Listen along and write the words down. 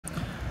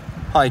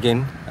Hi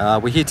again.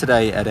 We're here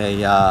today at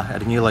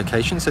a new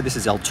location. So this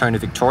is Altona,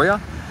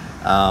 Victoria,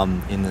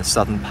 in the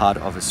southern part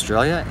of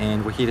Australia,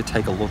 and we're here to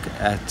take a look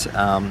at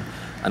an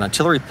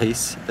artillery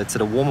piece that's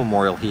at a war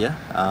memorial here,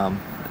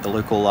 at the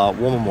local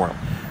war memorial.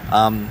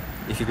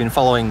 If you've been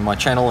following my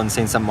channel and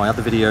seen some of my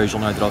other videos,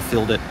 you'll know that I've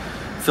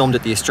filmed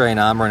at the Australian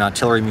Armour and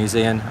Artillery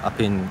Museum up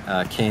in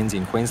Cairns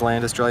in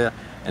Queensland, Australia,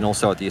 and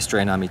also at the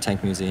Australian Army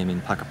Tank Museum in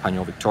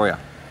Puckapunyal, Victoria.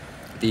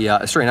 The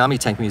Australian Army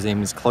Tank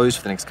Museum is closed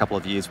for the next couple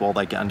of years while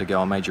they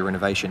undergo a major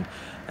renovation,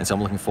 and so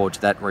I'm looking forward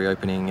to that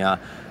reopening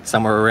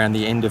somewhere around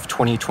the end of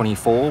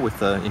 2024 with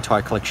the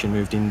entire collection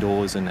moved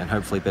indoors and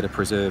hopefully better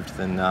preserved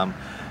than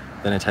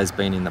it has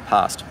been in the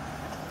past.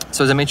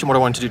 So as I mentioned, what I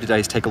wanted to do today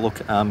is take a look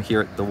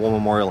here at the War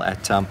Memorial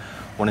at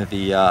one of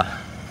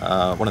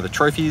the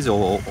trophies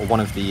or one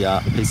of the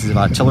pieces of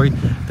artillery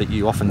that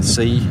you often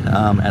see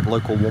at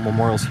local war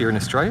memorials here in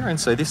Australia. And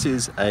so this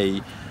is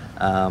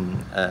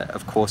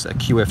of course, a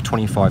QF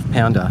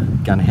 25-pounder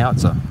Gun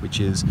Howitzer, which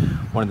is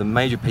one of the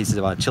major pieces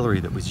of artillery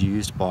that was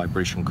used by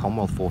British and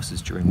Commonwealth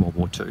forces during World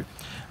War II.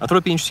 I thought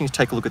it'd be interesting to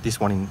take a look at this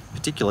one in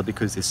particular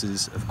because this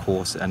is, of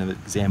course, an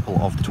example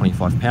of the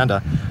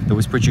 25-pounder that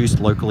was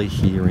produced locally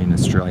here in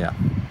Australia.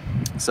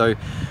 So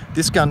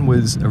this gun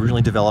was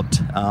originally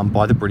developed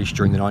by the British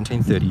during the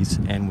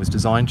 1930s and was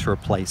designed to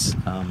replace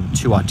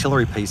two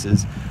artillery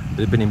pieces that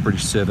had been in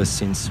British service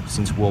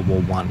since World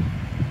War I.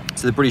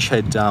 So the British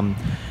had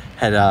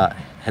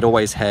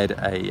always had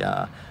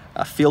a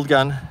field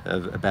gun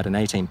of about an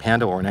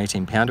 18-pounder or an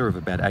 18-pounder of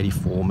about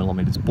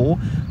 84mm bore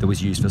that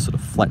was used for sort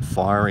of flat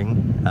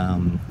firing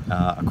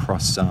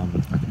across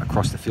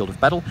the field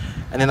of battle,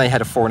 and then they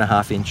had a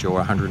 4.5-inch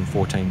or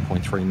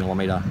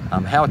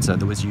 114.3mm howitzer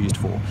that was used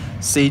for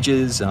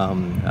sieges,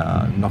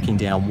 knocking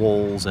down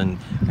walls and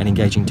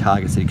engaging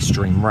targets at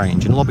extreme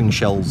range and lobbing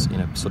shells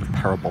in a sort of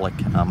parabolic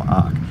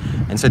arc.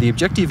 And so the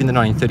objective in the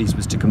 1930s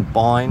was to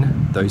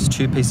combine those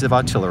two pieces of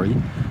artillery,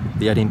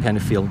 the 18-pounder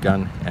field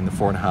gun and the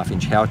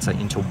 4.5-inch howitzer,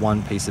 into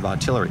one piece of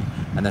artillery,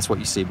 and that's what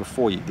you see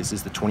before you. This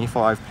is the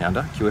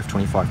 25-pounder, QF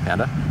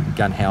 25-pounder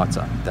Gun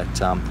Howitzer that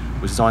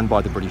was designed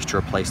by the British to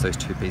replace those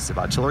two pieces of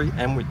artillery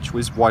and which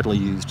was widely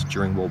used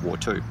during World War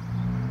II.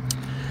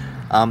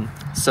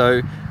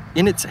 So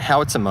in its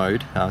howitzer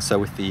mode, so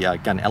with the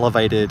gun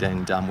elevated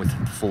and with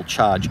full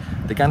charge,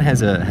 the gun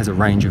has a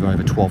range of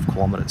over 12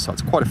 kilometres, so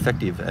it's quite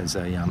effective as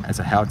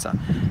a howitzer.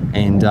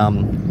 And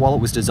while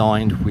it was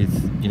designed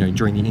with,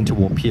 during the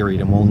interwar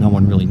period, and while no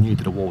one really knew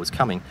that a war was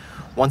coming,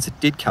 once it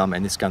did come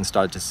and this gun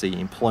started to see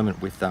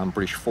employment with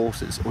British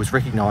forces, it was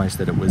recognised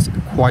that it was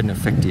quite an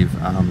effective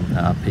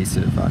piece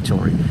of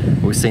artillery.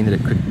 It was seen that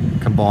it could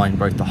combine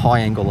both the high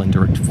angle and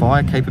direct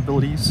fire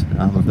capabilities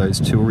of those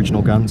two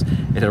original guns.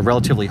 It had a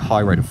relatively high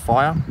rate of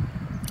fire,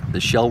 the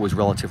shell was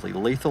relatively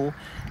lethal,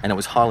 and it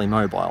was highly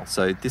mobile.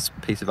 So this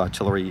piece of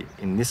artillery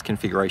in this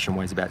configuration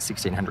weighs about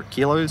 1,600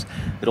 kilos.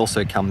 It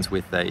also comes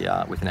with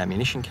an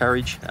ammunition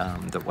carriage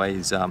that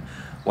weighs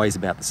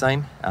about the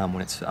same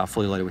when it's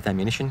fully loaded with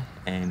ammunition,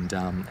 and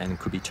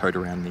could be towed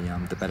around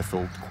the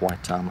battlefield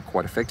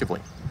quite effectively.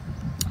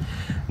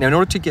 Now, in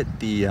order to get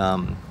the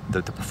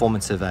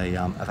performance of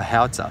a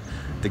howitzer,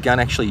 the gun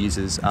actually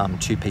uses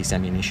two-piece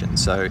ammunition.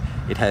 So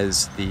it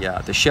has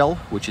the shell,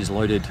 which is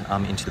loaded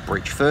into the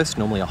breech first,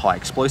 normally a high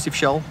explosive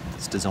shell.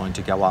 It's designed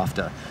to go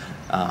after,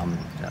 an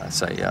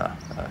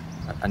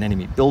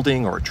enemy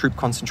building or a troop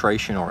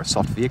concentration or a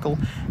soft vehicle,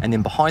 and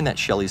then behind that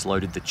shell is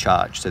loaded the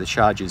charge. So the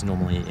charge is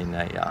normally in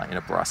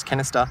a brass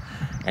canister,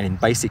 and in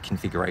basic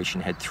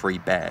configuration had 3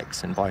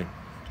 bags, and by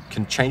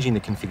changing the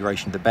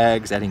configuration of the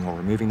bags, adding or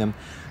removing them,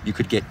 you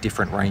could get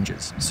different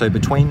ranges. So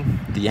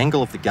between the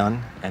angle of the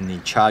gun and the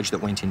charge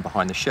that went in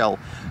behind the shell,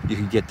 you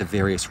could get the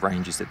various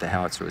ranges that the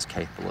howitzer was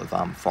capable of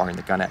firing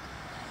the gun at.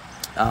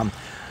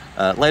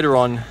 Later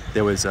on,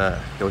 there was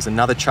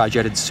another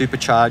charge-added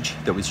supercharge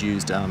that was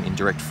used in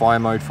direct fire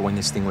mode for when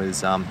this thing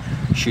was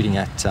shooting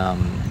at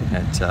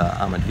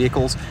armoured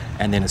vehicles,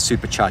 and then a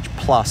supercharge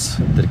plus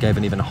that gave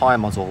an even higher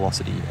muzzle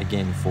velocity,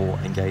 again for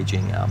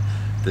engaging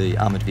the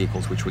armoured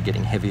vehicles, which were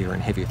getting heavier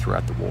and heavier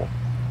throughout the war.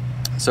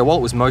 So while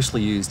it was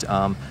mostly used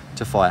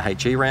to fire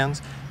HE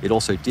rounds, it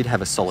also did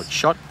have a solid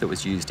shot that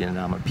was used in an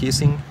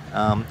armour-piercing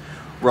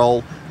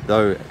role,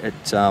 though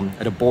at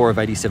a bore of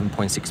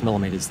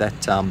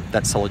 87.6mm,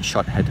 that solid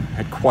shot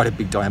had quite a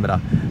big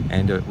diameter,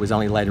 and it was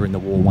only later in the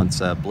war,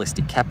 once a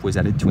ballistic cap was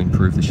added to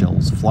improve the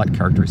shell's flight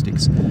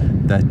characteristics,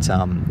 that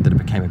it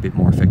became a bit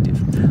more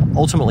effective.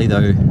 Ultimately,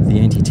 though, the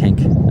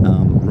anti-tank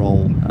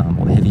role,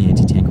 or the heavy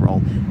anti-tank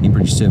role in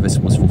British service,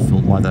 was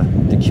fulfilled by the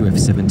QF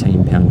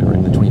 17-pounder,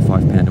 and the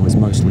 25-pounder was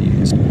mostly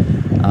used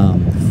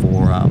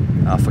for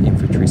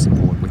infantry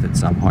support with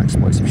its high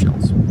explosive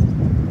shells.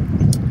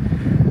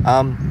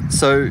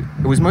 So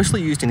it was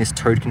mostly used in this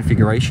towed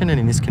configuration, and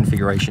in this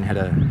configuration had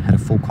a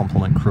full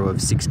complement crew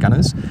of 6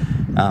 gunners,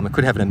 It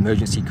could have an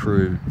emergency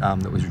crew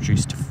that was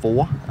reduced to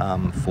 4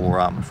 for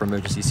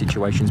emergency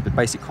situations, but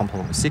basic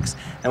complement was 6,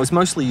 and it was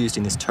mostly used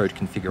in this towed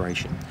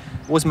configuration.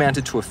 It was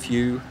mounted to a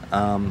few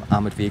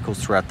armoured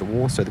vehicles throughout the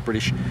war, so the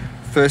British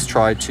first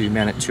tried to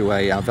mount it to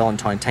a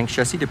Valentine tank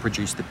chassis to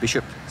produce the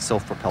Bishop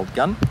self-propelled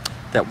gun.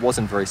 That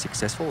wasn't very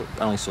successful. It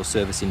only saw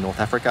service in North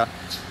Africa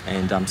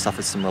and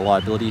suffered some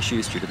reliability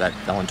issues due to that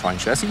Valentine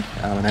chassis,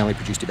 and they only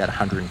produced about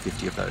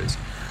 150 of those.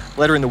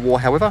 Later in the war,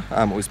 however,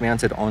 it was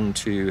mounted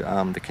onto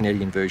the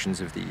Canadian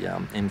versions of the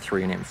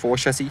M3 and M4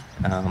 chassis,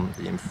 the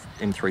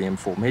M3,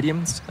 M4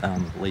 mediums,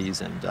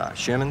 Lees and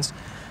Shermans,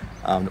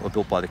 that were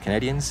built by the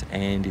Canadians,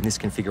 and in this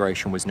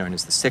configuration was known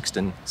as the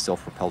Sexton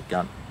self-propelled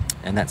gun.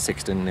 And that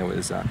Sexton, there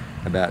was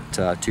about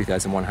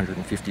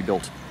 2,150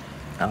 built,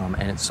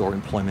 and it saw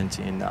employment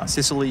in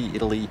Sicily,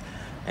 Italy,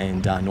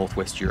 and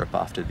northwest Europe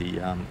after the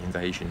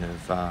invasion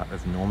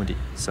of Normandy.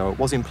 So it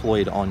was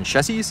employed on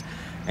chassis,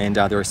 and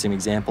there are some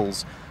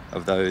examples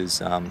of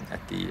those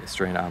at the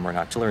Australian Armour and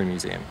Artillery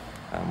Museum,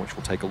 which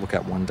we'll take a look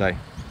at one day.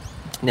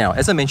 Now,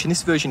 as I mentioned,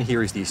 this version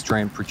here is the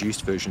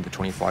Australian-produced version of the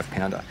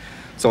 25-pounder.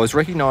 So it was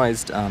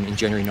recognised in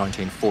January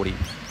 1940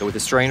 that with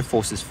Australian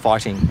forces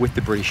fighting with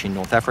the British in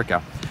North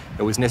Africa,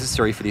 it was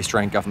necessary for the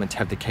Australian government to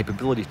have the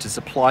capability to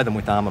supply them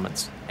with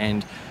armaments.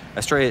 And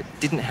Australia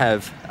didn't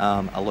have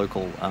a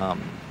local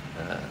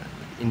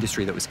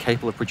industry that was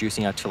capable of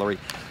producing artillery,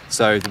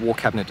 so the War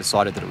Cabinet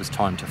decided that it was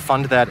time to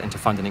fund that and to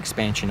fund an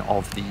expansion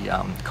of the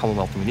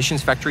Commonwealth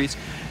munitions factories,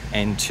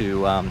 and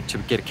to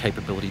get a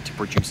capability to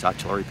produce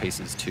artillery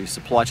pieces to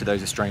supply to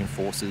those Australian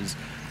forces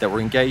that were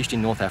engaged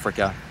in North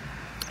Africa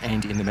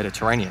and in the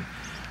Mediterranean.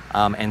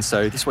 And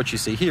so this, what you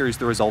see here, is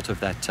the result of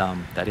that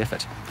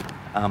effort.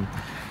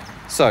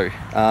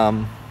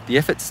 The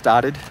effort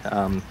started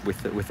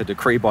with a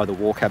decree by the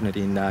War Cabinet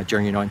in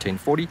January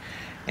 1940,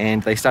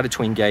 and they started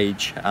to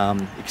engage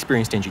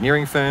experienced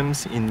engineering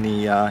firms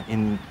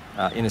in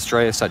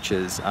Australia, such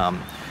as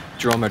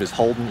General Motors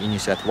Holden in New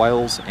South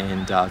Wales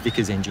and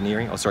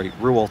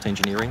Ruwolt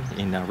Engineering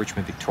in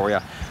Richmond,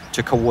 Victoria,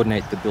 to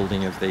coordinate the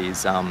building of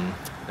these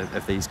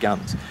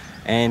guns.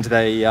 And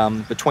they,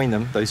 between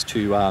them, those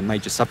two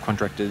major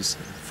subcontractors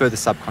further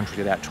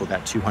subcontracted out to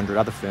about 200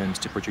 other firms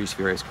to produce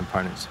various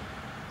components.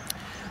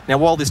 Now,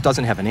 while this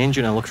doesn't have an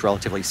engine and looks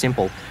relatively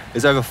simple,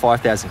 there's over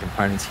 5,000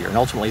 components here, and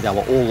ultimately they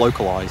were all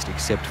localised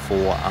except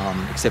for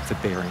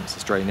bearings.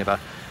 Australia never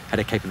had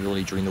a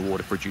capability during the war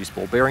to produce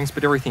ball bearings,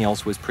 but everything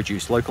else was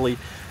produced locally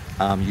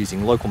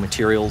using local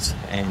materials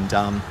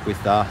and with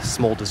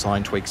small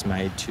design tweaks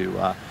made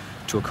to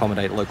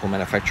accommodate local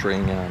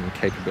manufacturing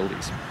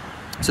capabilities.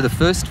 So the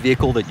first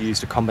vehicle that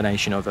used a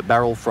combination of a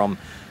barrel from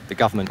the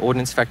government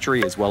ordnance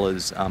factory as well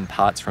as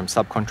parts from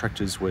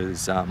subcontractors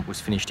was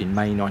finished in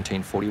May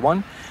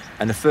 1941,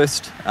 and the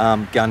first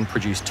gun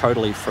produced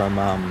totally from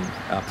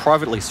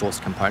privately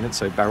sourced components,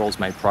 so barrels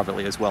made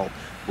privately as well,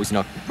 was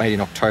made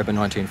in October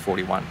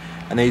 1941,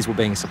 and these were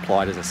being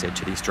supplied, as I said,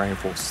 to the Australian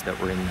forces that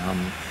were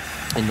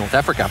in North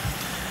Africa.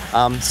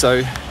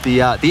 So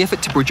the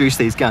effort to produce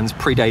these guns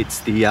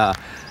predates the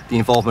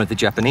involvement of the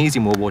Japanese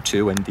in World War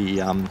II and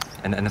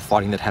the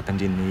fighting that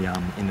happened in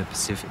the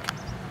Pacific.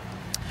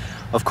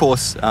 Of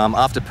course,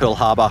 after Pearl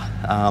Harbor,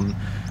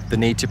 the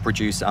need to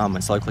produce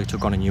armaments locally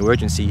took on a new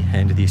urgency,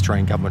 and the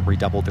Australian government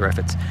redoubled their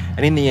efforts.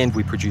 And in the end,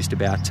 we produced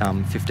about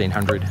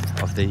 1,500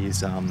 of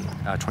these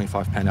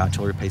 25-pound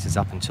artillery pieces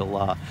up until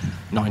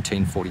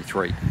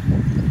 1943.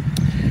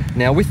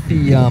 Now, with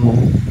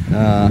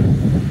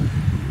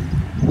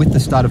the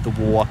start of the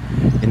war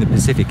in the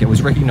Pacific, it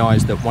was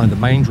recognised that one of the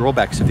main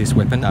drawbacks of this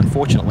weapon,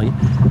 unfortunately,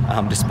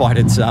 despite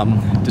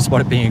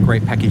it being a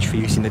great package for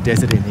use in the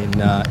desert and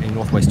in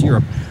northwest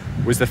Europe,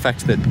 was the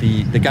fact that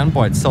the gun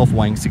by itself,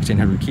 weighing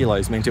 1,600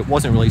 kilos, meant it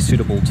wasn't really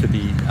suitable to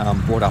be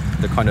brought up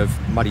the kind of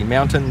muddy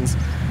mountains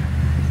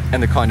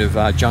and the kind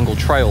of jungle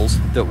trails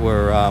that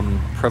were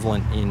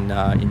prevalent in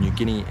New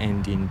Guinea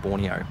and in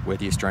Borneo, where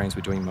the Australians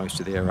were doing most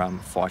of their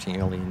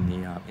fighting early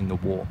in the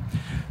war.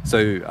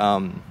 So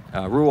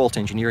Ruwolt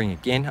Engineering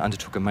again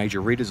undertook a major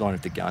redesign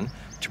of the gun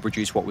to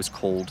produce what was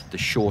called the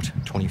short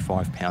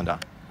 25-pounder,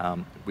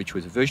 which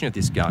was a version of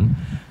this gun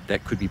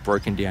that could be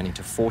broken down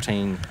into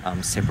 14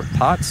 separate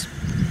parts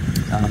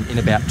in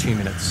about 2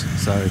 minutes.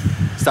 So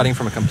starting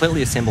from a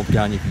completely assembled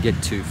gun, you could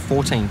get to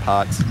 14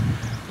 parts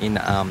in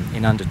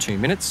under 2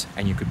 minutes,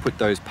 and you could put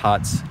those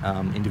parts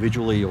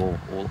individually or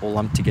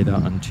lumped together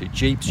onto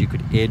jeeps. You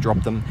could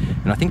airdrop them,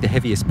 and I think the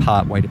heaviest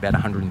part weighed about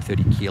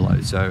 130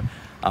 kilos. So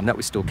that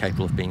was still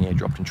capable of being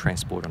airdropped and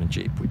transported on a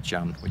jeep, which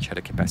had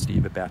a capacity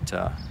of about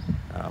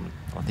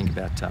I think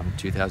about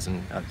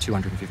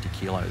 250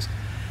 kilos.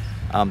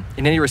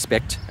 In any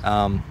respect,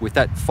 with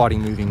that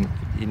fighting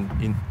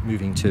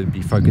moving to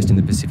be focused in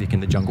the Pacific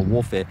and the jungle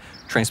warfare,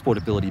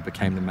 transportability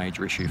became the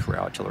major issue for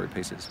our artillery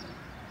pieces.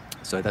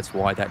 So that's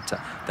why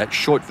that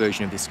short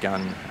version of this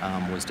gun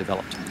was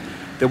developed.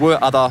 There were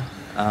other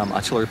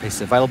artillery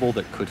pieces available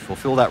that could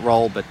fulfill that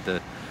role, but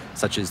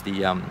such as the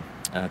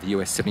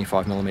US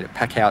 75mm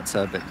pack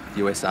howitzer, but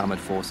the US Armored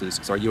Forces,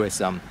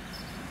 US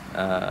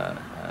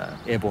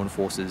airborne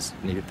forces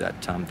needed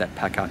that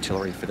pack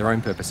artillery for their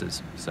own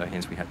purposes. So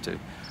hence we had to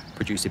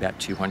produce about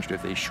 200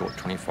 of these short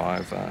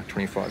 25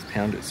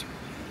 pounders.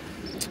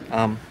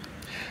 So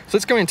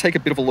let's go and take a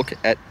bit of a look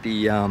at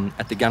the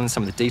gun,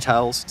 some of the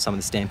details, some of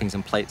the stampings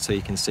and plates, so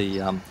you can see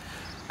some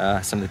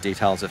of the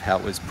details of how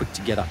it was put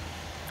together.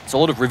 It's a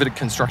lot of riveted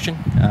construction.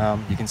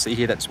 You can see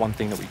here that's one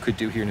thing that we could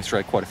do here in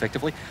Australia quite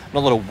effectively.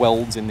 Not a lot of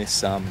welds in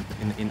this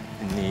in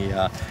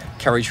the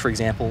carriage, for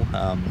example.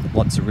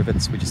 Lots of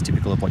rivets, which is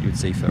typical of what you would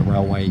see for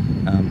railway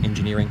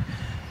engineering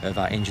of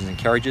engines and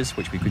carriages,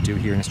 which we could do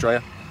here in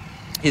Australia.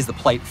 Here's the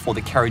plate for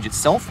the carriage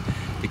itself.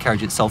 The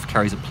carriage itself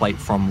carries a plate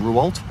from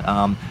Ruwolt,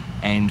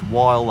 and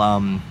while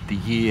the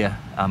year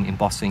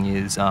embossing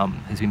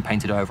has been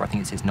painted over, I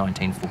think it says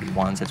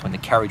 1941, so that's when the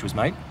carriage was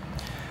made.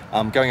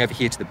 Going over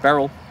here to the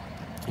barrel,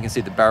 you can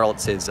see the barrel,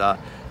 it says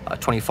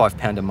 25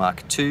 pounder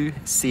Mark II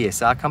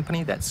CSR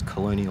company. That's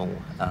Colonial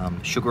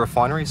Sugar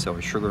Refinery, so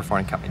a sugar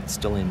refining company that's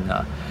still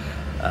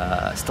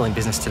in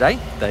business today.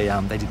 They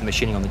did the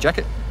machining on the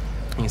jacket.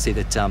 You can see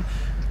that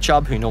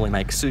Chubb, who normally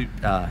make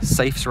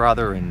safes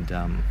rather, and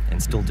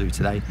still do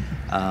today,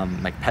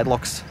 make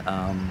padlocks.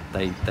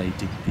 They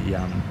did the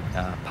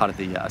part of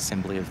the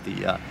assembly of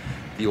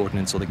the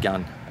ordnance or the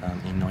gun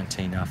in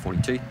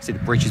 1942. See the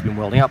breech has been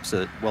welded up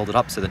so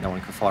that no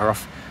one can fire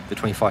off the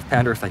 25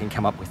 pounder if they can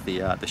come up with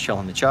the shell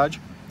and the charge.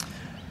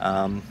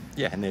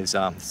 Yeah, and there's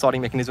the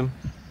sighting mechanism,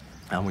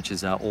 which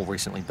has all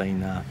recently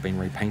been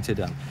repainted.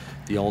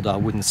 The old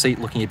wooden seat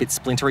looking a bit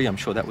splintery. I'm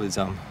sure that was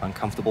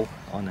uncomfortable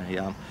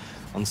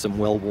on some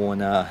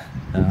well-worn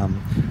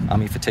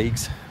army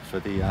fatigues for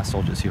the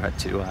soldiers who had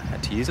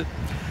to use it.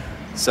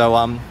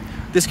 So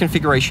this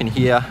configuration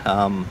here,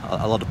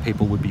 a lot of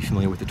people would be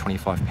familiar with the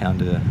 25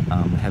 pounder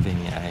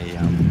having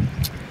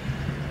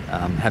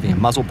a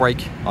muzzle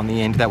brake on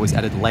the end. That was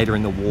added later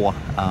in the war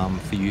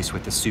for use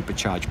with the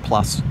Supercharge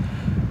Plus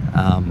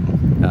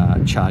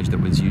charge that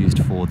was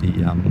used for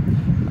the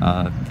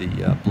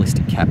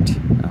ballistic capped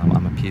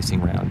armor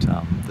piercing round.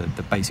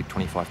 The basic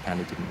 25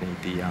 pounder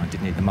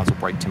didn't need the muzzle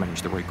brake to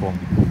manage the recoil.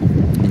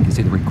 You can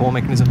see the recoil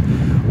mechanism.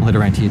 We'll head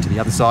around here to the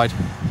other side.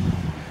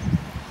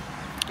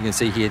 You can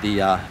see here the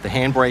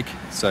handbrake.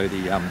 So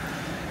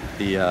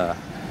the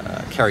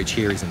carriage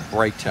here isn't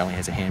braked; it only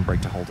has a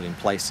handbrake to hold it in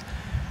place.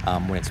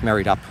 When it's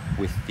married up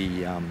with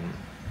the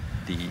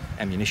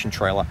ammunition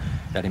trailer,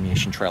 that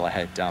ammunition trailer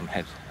had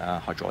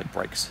hydraulic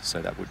brakes,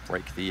 so that would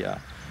brake the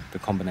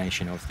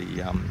combination of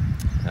the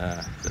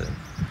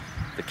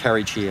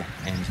carriage here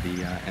and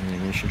the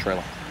ammunition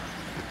trailer.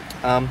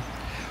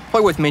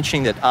 Probably worth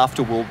mentioning that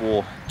after World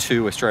War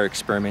II, Australia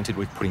experimented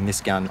with putting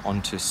this gun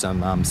onto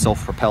some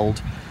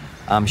self-propelled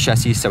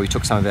chassis. So we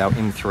took some of our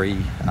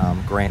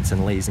M3 Grants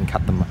and Lees and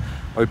cut them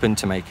open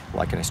to make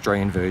like an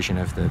Australian version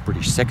of the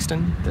British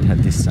Sexton that had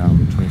this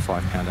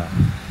 25 pounder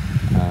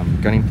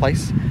gun in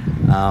place.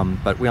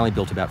 But we only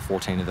built about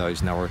 14 of those,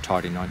 and they were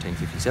retired in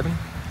 1957.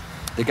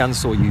 The guns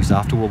saw use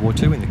after World War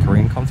II in the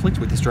Korean conflict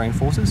with Australian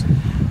forces.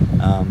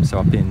 So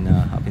up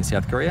in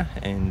South Korea,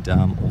 and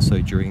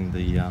also during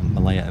the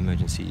Malaya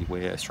emergency,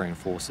 where Australian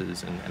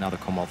forces and other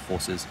Commonwealth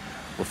forces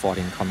were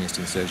fighting communist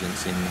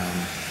insurgents in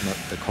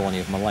the colony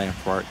of Malaya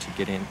prior to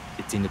getting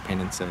its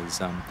independence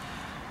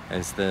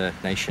as the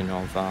nation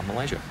of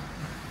Malaysia.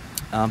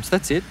 So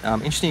that's it.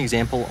 Interesting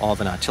example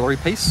of an artillery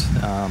piece,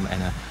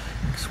 and a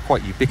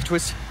quite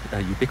ubiquitous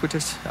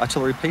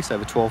artillery piece.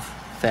 Over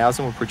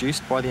 12,000 were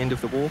produced by the end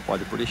of the war by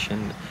the British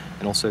and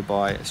also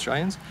by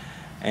Australians,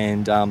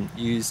 and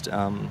used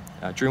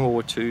during World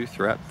War II,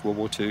 throughout World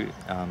War II,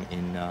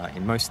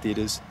 in most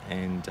theatres,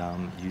 and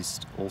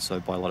used also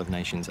by a lot of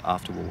nations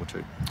after World War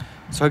II.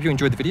 So I hope you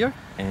enjoyed the video,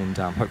 and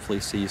hopefully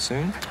see you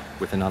soon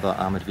with another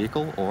armoured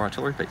vehicle or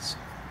artillery piece.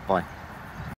 Bye.